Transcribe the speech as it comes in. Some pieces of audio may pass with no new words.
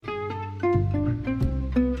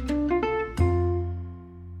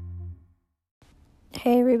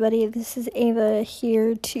Hey everybody, this is Ava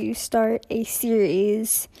here to start a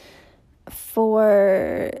series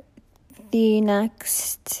for the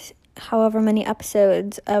next however many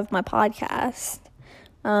episodes of my podcast.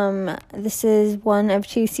 This is one of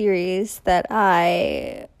two series that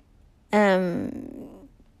I am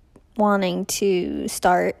wanting to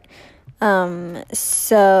start.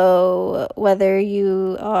 So whether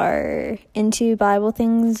you are into Bible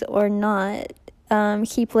things or not,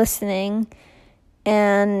 keep listening.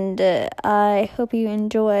 And I hope you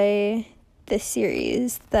enjoy this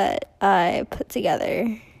series that I put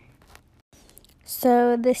together.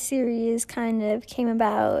 So this series kind of came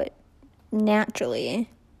about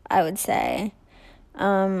naturally, I would say.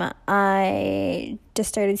 I just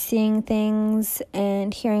started seeing things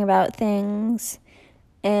and hearing about things,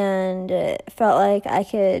 and felt like I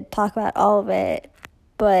could talk about all of it,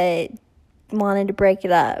 but wanted to break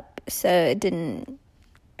it up so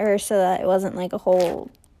that it wasn't like a whole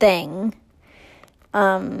thing.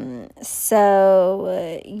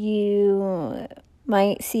 So you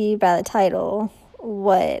might see by the title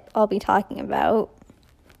what I'll be talking about.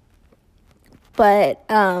 But,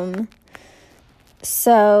 I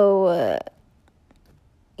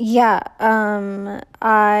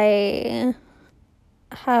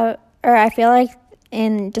feel like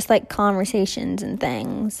in just like conversations and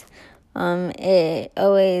things, it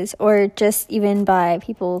always, or just even by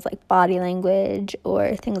people's like body language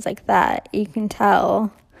or things like that, you can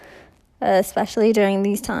tell, especially during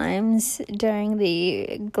these times, during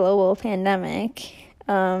the global pandemic,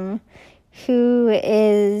 who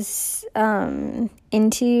is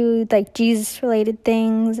into like Jesus related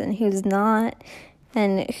things and who's not,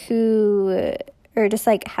 and who, or just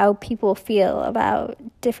like how people feel about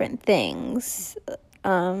different things,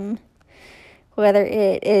 whether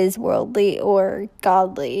it is worldly or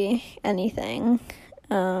godly, anything.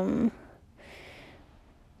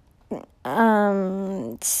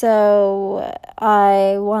 So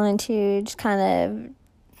I wanted to just kind of,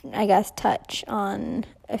 I guess, touch on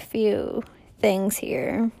a few things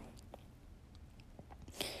here,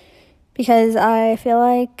 because I feel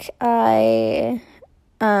like or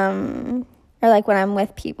like when I'm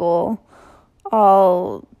with people,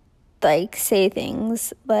 I'll like say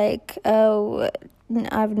things like, oh,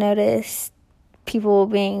 I've noticed people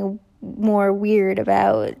being more weird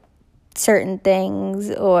about certain things,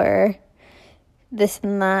 or this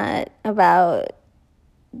and that about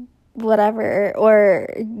whatever.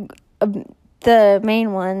 Or the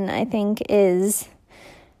main one, I think, is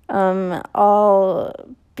I'll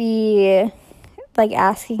be like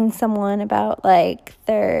asking someone about like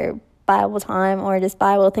their Bible time or just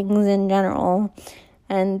Bible things in general,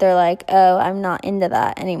 and they're like, oh, I'm not into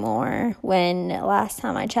that anymore, when last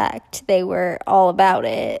time I checked, they were all about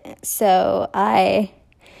it. So I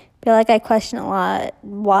feel like I question a lot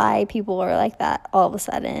why people are like that all of a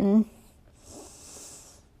sudden.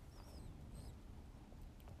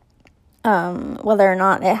 Whether or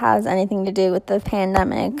not it has anything to do with the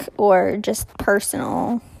pandemic or just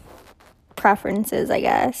personal preferences, I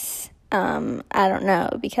guess. I don't know,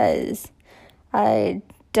 because I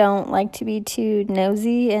don't like to be too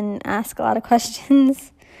nosy and ask a lot of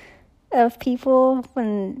questions of people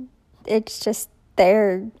when it's just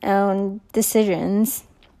their own decisions.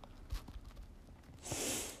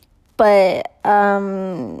 But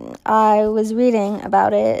I was reading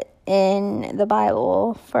about it in the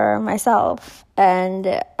Bible for myself, and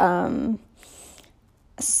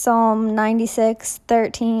Psalm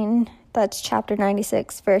 96:13, that's chapter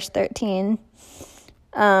 96, verse 13,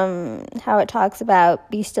 how it talks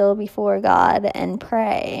about, be still before God and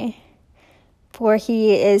pray, for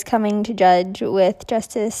he is coming to judge with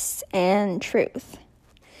justice and truth,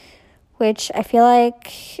 which I feel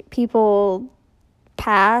like people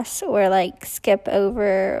pass or like skip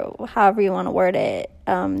over, however you want to word it,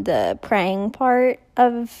 the praying part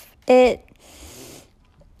of it,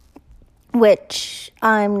 which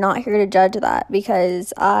I'm not here to judge that,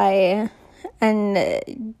 because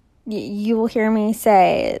you will hear me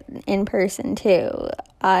say in person too,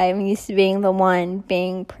 I'm used to being the one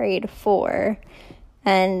being prayed for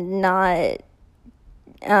and not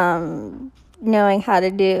knowing how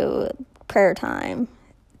to do prayer time,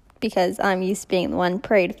 because I'm used to being the one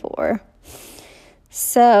prayed for.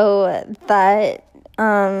 So that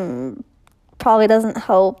probably doesn't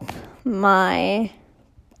help my,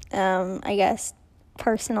 I guess,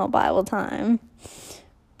 personal Bible time.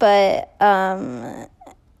 But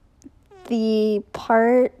the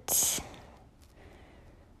part,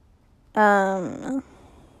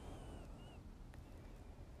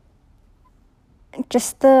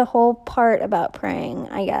 just the whole part about praying,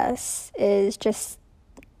 I guess, is just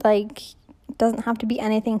like doesn't have to be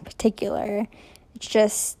anything particular. It's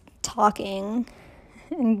just talking,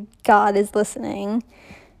 and God is listening.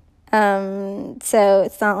 So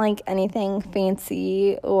it's not like anything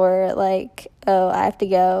fancy or like, oh, I have to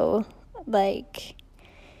go like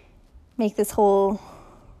make this whole,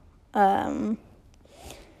 I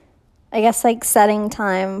guess like setting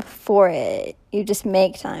time for it. You just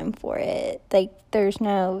make time for it. Like there's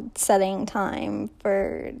no setting time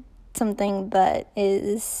for something that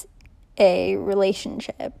is a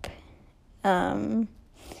relationship. Or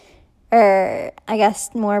I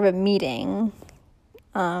guess more of a meeting.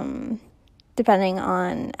 Depending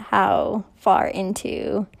on how far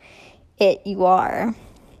into it you are.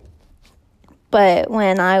 But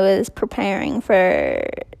when I was preparing for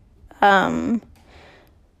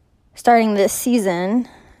starting this season,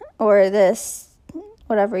 or this,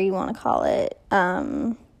 whatever you want to call it,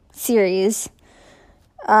 series,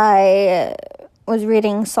 I was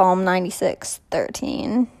reading Psalm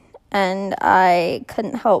 96:13. And I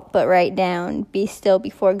couldn't help but write down, "Be still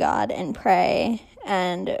before God and pray,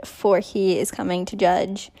 and for he is coming to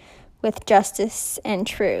judge with justice and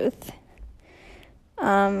truth."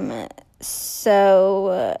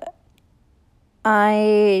 So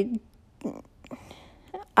I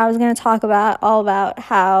was going to talk all about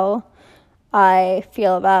how I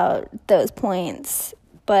feel about those points,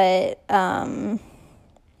 but I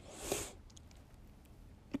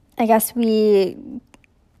guess we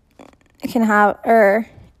can have, I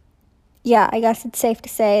guess it's safe to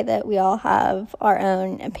say that we all have our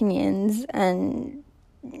own opinions and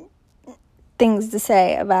things to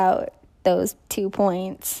say about those 2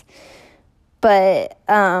 points. But,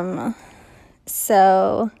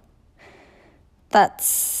 so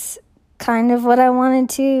that's kind of what I wanted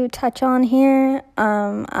to touch on here.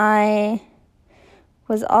 I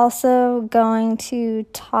was also going to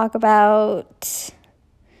talk about,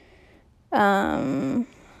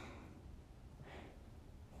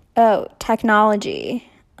 technology.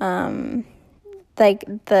 Like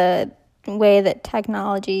the way that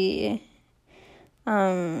technology,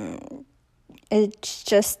 it's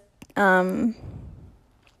just the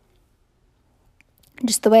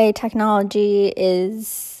way technology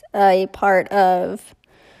is a part of,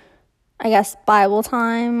 I guess, Bible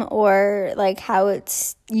time, or like how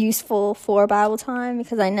it's useful for Bible time,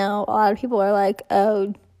 because I know a lot of people are like,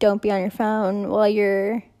 oh, don't be on your phone while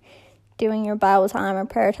you're doing your Bible time or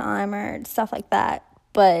prayer time or stuff like that.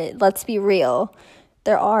 But let's be real,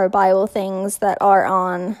 there are Bible things that are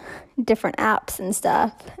on different apps and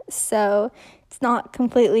stuff, so it's not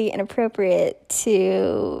completely inappropriate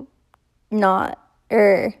to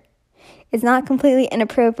it's not completely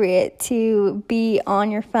inappropriate to be on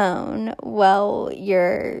your phone while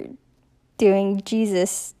you're doing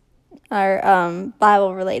Jesus or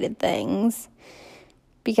Bible related things,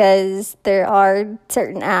 because there are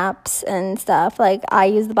certain apps and stuff. Like I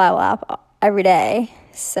use the Bible app every day,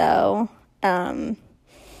 so I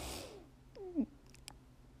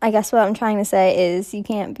guess what I'm trying to say is you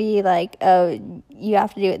can't be like, oh, you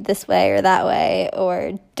have to do it this way or that way,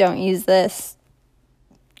 or don't use this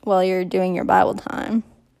while you're doing your Bible time.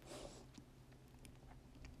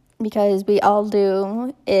 Because we all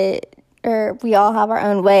do it, or we all have our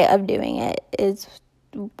own way of doing it, is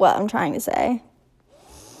what I'm trying to say.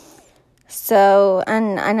 So,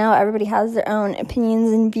 and I know everybody has their own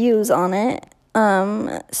opinions and views on it.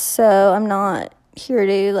 So I'm not here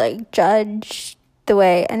to like judge the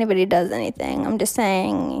way anybody does anything. I'm just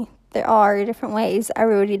saying there are different ways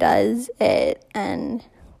everybody does it, and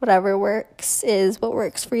whatever works is what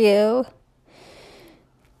works for you.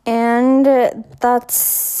 And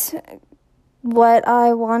that's what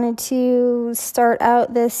I wanted to start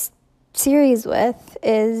out this series with,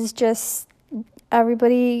 is just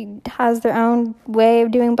everybody has their own way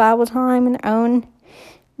of doing Bible time and their own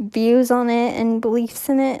views on it and beliefs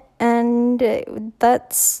in it, and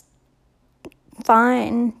that's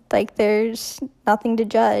fine. Like there's nothing to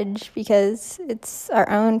judge, because it's our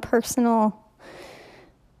own personal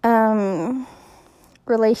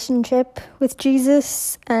relationship with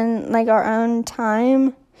Jesus, and like our own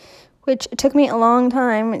time, which it took me a long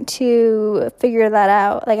time to figure that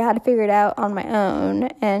out. Like I had to figure it out on my own,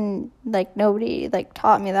 and like nobody like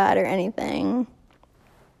taught me that or anything.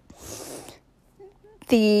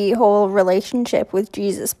 The whole relationship with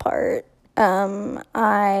Jesus part,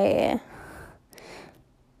 I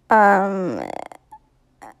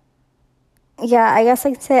guess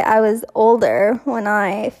I could say I was older when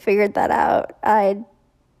I figured that out. I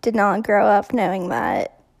did not grow up knowing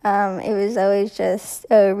that. It was always just,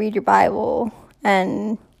 oh, read your Bible,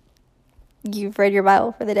 and you've read your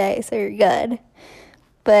Bible for the day, so you're good.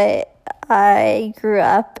 but I grew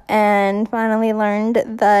up and finally learned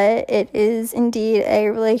that it is indeed a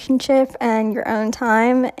relationship and your own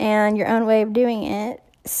time and your own way of doing it.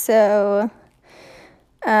 So,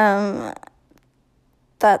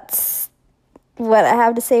 that's what I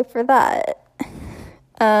have to say for that.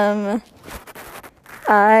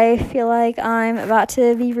 I feel like I'm about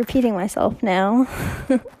to be repeating myself now.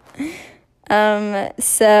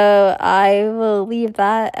 So I will leave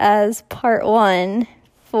that as part 1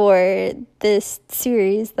 for this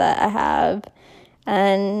series that I have.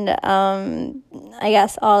 And I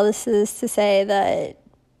guess all this is to say that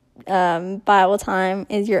Bible time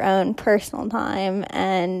is your own personal time,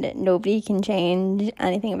 and nobody can change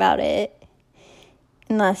anything about it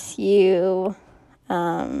unless you,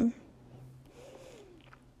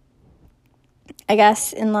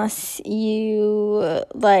 unless you,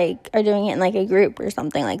 like, are doing it in, like, a group or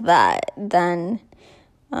something like that, then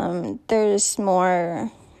there's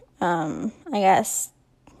more, I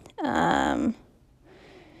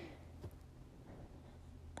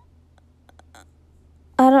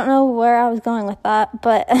don't know where I was going with that,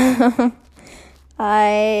 but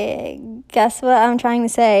I guess what I'm trying to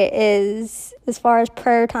say is, as far as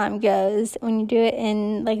prayer time goes, when you do it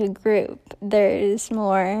in, like, a group, there's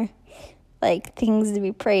more, like, things to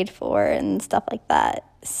be prayed for and stuff like that.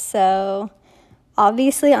 So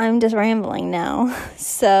obviously I'm just rambling now.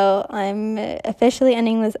 So I'm officially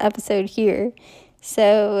ending this episode here.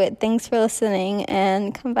 So thanks for listening,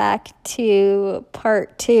 and come back to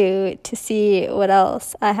part 2 to see what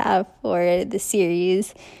else I have for the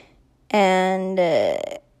series. And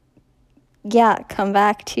come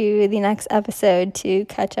back to the next episode to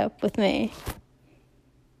catch up with me.